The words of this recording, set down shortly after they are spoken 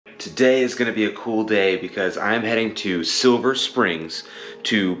Today is going to be a cool day because I'm heading to Silver Springs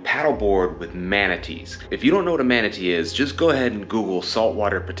to paddleboard with manatees. If you don't know what a manatee is, just go ahead and Google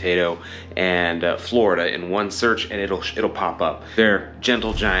saltwater potato and Florida in one search and it'll pop up. They're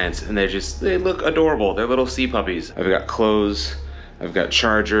gentle giants and they look adorable. They're little sea puppies. I've got clothes, I've got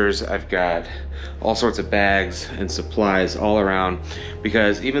chargers, I've got all sorts of bags and supplies all around,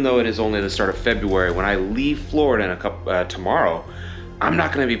 because even though it is only the start of February, when I leave Florida in tomorrow, I'm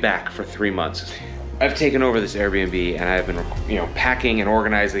not going to be back for 3 months. I've taken over this Airbnb and I've been, packing and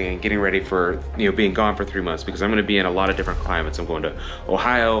organizing and getting ready for, being gone for 3 months, because I'm going to be in a lot of different climates. I'm going to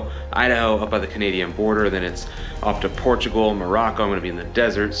Ohio, Idaho, up by the Canadian border, then it's off to Portugal, Morocco. I'm going to be in the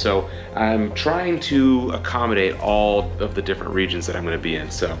desert. So I'm trying to accommodate all of the different regions that I'm going to be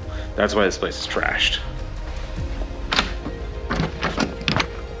in. So that's why this place is trashed.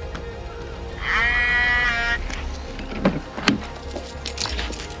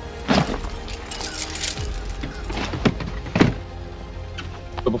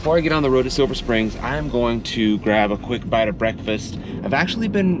 Before I get on the road to Silver Springs, I'm going to grab a quick bite of breakfast. I've actually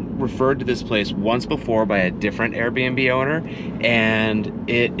been referred to this place once before by a different Airbnb owner, and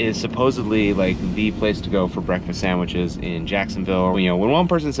it is supposedly like the place to go for breakfast sandwiches in Jacksonville. When one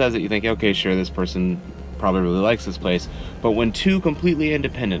person says it, you think, okay, sure, this person probably really likes this place. But when two completely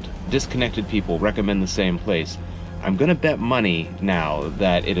independent, disconnected people recommend the same place, I'm gonna bet money now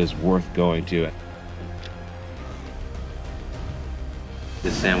that it is worth going to.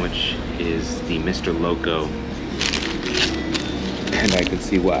 This sandwich is the Mr. Loco, and I can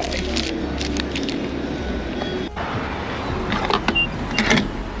see why.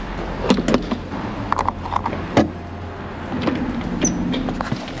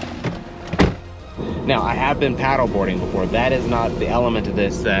 Now, I have been paddleboarding before. That is not the element of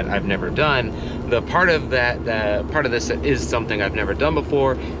this that I've never done. The part of this that is something I've never done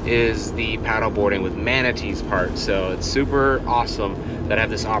before is the paddleboarding with manatees part. So it's super awesome that I have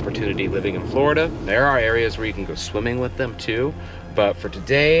this opportunity living in Florida. There are areas where you can go swimming with them too, but for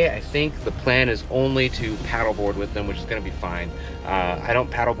today, I think the plan is only to paddleboard with them, which is gonna be fine. I don't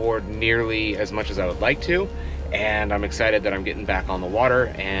paddleboard nearly as much as I would like to, and I'm excited that I'm getting back on the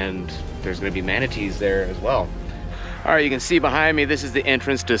water, and there's gonna be manatees there as well. All right, you can see behind me, this is the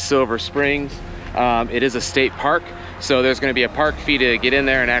entrance to Silver Springs. It is a state park, so there's gonna be a park fee to get in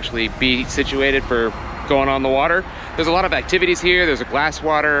there and actually be situated for going on the water. There's a lot of activities here. There's a glass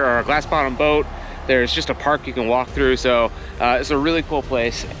bottom boat. There's just a park you can walk through, so it's a really cool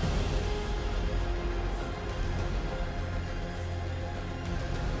place.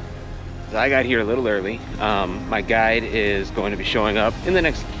 I got here a little early. My guide is going to be showing up in the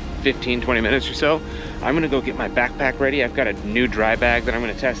next 15-20 minutes or so. I'm gonna go get my backpack ready. I've got a new dry bag that I'm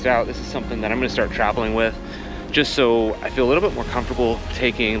gonna test out. This is something that I'm gonna start traveling with, just so I feel a little bit more comfortable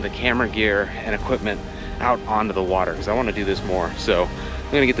taking the camera gear and equipment out onto the water, because I want to do this more. So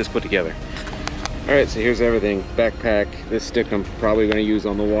I'm gonna get this put together. All right, so here's everything. Backpack, this stick I'm probably gonna use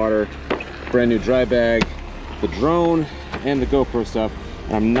on the water, brand new dry bag, the drone, and the GoPro stuff.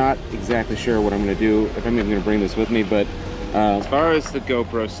 And I'm not exactly sure what I'm gonna do, if I'm even gonna bring this with me, but as far as the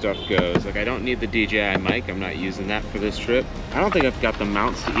GoPro stuff goes, like, I don't need the DJI mic. I'm not using that for this trip. I don't think I've got the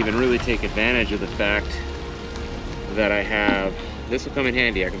mounts to even really take advantage of the fact that I have, this will come in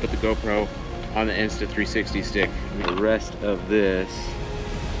handy. I can put the GoPro on the Insta360 stick. And the rest of this,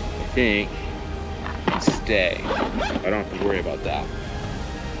 I think, can stay. I don't have to worry about that.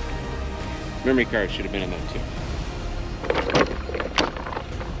 Memory card should have been in there too.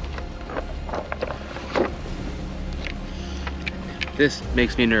 This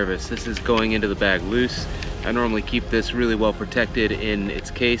makes me nervous. This is going into the bag loose. I normally keep this really well protected in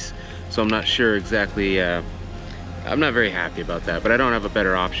its case, so I'm not sure exactly, I'm not very happy about that, but I don't have a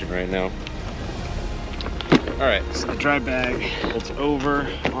better option right now. All right, so the dry bag folds over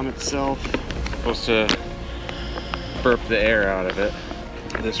on itself. Supposed to burp the air out of it.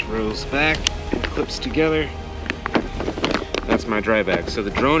 This rolls back and clips together. That's my dry bag. So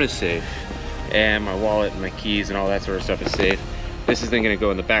the drone is safe, and my wallet and my keys and all that sort of stuff is safe. This is then gonna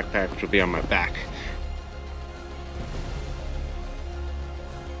go in the backpack, which will be on my back.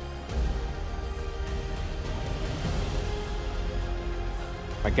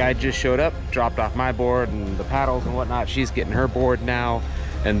 My guide just showed up, dropped off my board and the paddles and whatnot. She's getting her board now,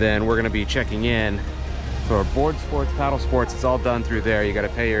 and then we're gonna be checking in for board sports, paddle sports. It's all done through there. You gotta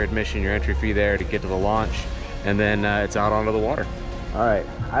pay your admission, your entry fee there to get to the launch, and then it's out onto the water. All right,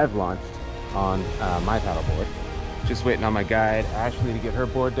 I've launched on my paddleboard. Just waiting on my guide, Ashley, to get her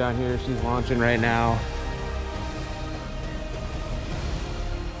board down here. She's launching right now.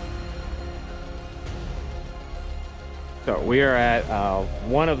 So we are at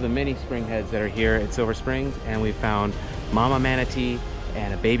one of the many spring heads that are here at Silver Springs, and we found mama manatee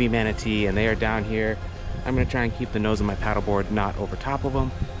and a baby manatee, and they are down here. I'm gonna try and keep the nose of my paddleboard not over top of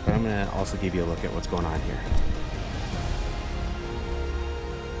them, but I'm gonna also give you a look at what's going on here.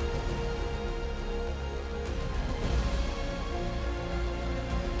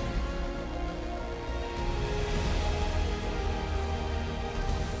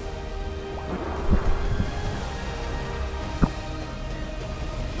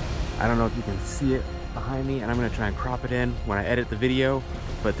 I don't know if you can see it behind me, and I'm gonna try and crop it in when I edit the video,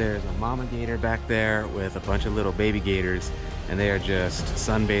 but there's a mama gator back there with a bunch of little baby gators, and they are just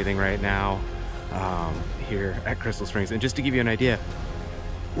sunbathing right now here at Crystal Springs. And just to give you an idea,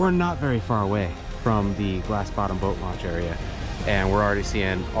 we're not very far away from the glass bottom boat launch area, and we're already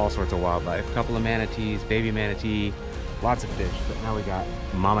seeing all sorts of wildlife. A couple of manatees, baby manatee, lots of fish, but now we got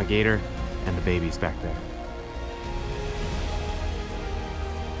mama gator and the babies back there.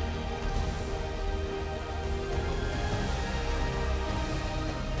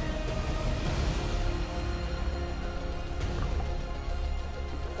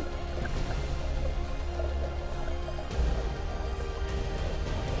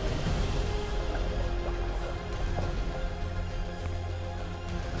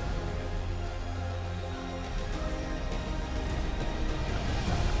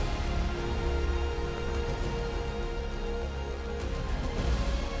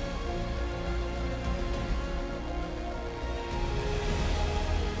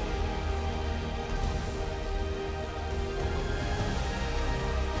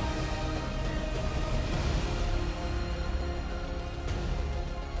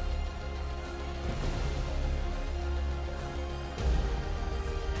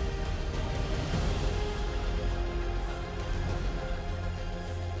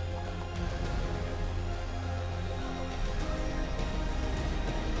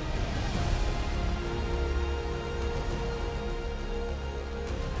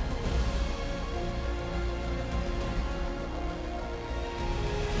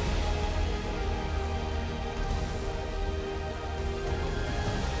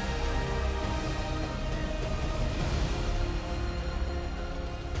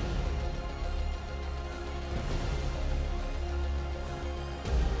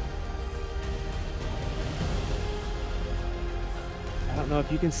 I don't know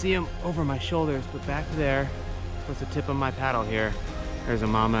if you can see them over my shoulders, but back there, towards the tip of my paddle here, there's a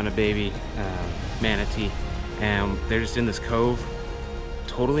mama and a baby manatee, and they're just in this cove,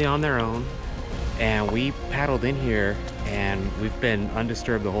 totally on their own. And we paddled in here, and we've been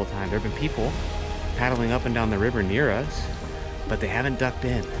undisturbed the whole time. There have been people paddling up and down the river near us, but they haven't ducked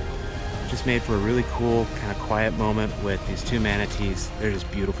in. Just made for a really cool, kind of quiet moment with these two manatees. They're just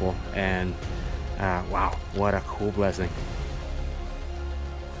beautiful, and wow, what a cool blessing.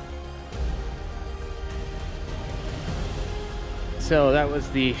 So that was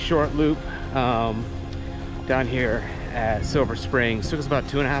the short loop down here at Silver Springs. Took us about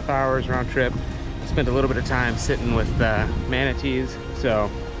 2.5 hours round trip. Spent a little bit of time sitting with manatees, so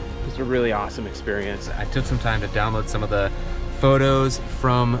just a really awesome experience. I took some time to download some of the photos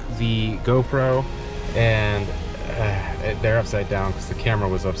from the GoPro, and they're upside down because the camera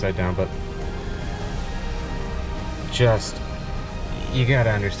was upside down, but just, you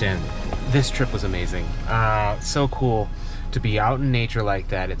gotta understand, this trip was amazing. So cool to be out in nature like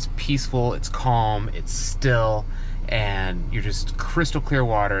that. It's peaceful, it's calm, it's still, and you're just crystal clear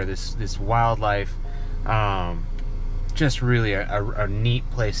water, this wildlife. Just really a neat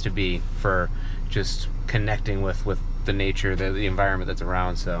place to be for just connecting with the nature, the environment that's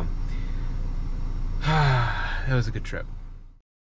around. So that was a good trip.